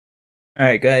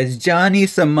Alright guys,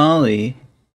 Johnnysomali.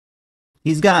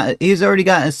 He's already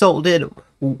got assaulted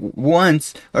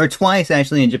once or twice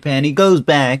actually in Japan. He goes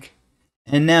back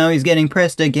and now he's getting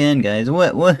pressed again, guys.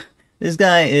 What this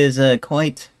guy is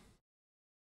quite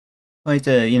quite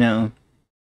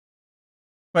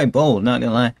bold, not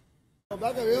gonna lie. Yeah,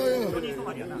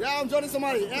 I'm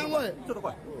Johnnysomali. And what?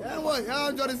 And what? Yeah,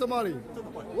 I'm Johnnysomali.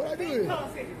 What I do?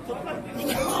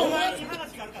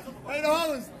 Hey, the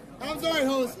hose. I'm sorry,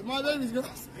 host. My baby's girl.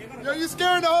 Yo, you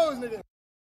scaring the hose, nigga.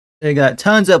 They got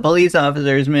tons of police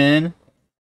officers, man.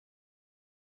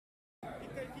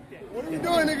 What are you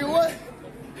doing, nigga? What?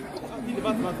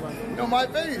 Yo, my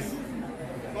face.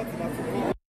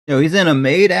 Yo, he's in a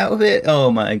maid outfit? Oh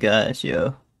my gosh,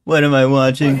 yo. What am I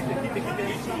watching?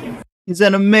 He's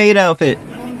in a maid outfit. Yo,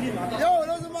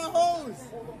 those are my hoes.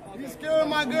 You scaring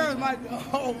my girls.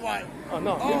 Oh my. Oh,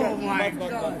 no. Oh my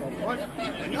God. What?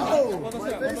 No.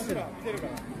 My face.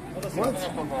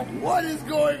 What is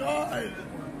going on?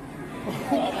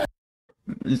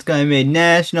 This guy made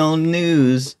national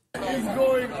news. What is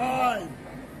going on?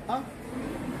 Huh?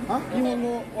 Huh?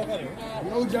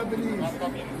 No Japanese.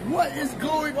 What is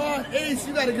going on? Ace,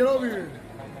 you gotta get over here.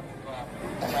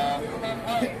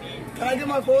 Can I get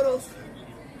my photos?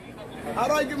 How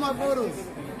do I get my photos?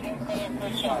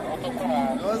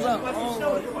 What's up?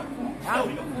 Oh.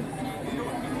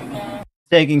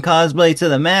 Taking cosplay to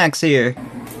the max here.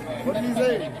 What did he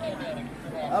say?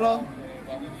 Hello?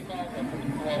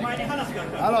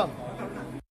 Hello?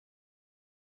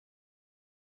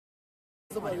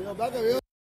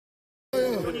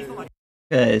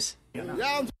 Guys.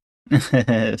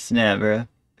 Yeah, Snap, bro.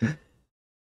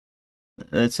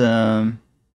 Let's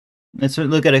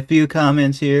look at a few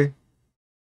comments here.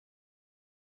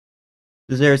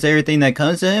 Deserves everything that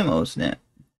comes to him? Oh snap.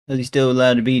 Is he still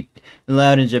allowed to be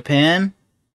allowed in Japan?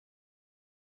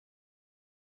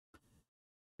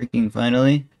 Freaking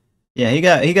finally. Yeah, he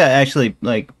got actually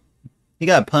like he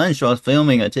got punched while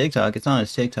filming a TikTok. It's on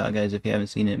his TikTok, guys, if you haven't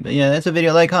seen it. But yeah, that's a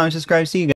video. Like, comment, subscribe, see you guys.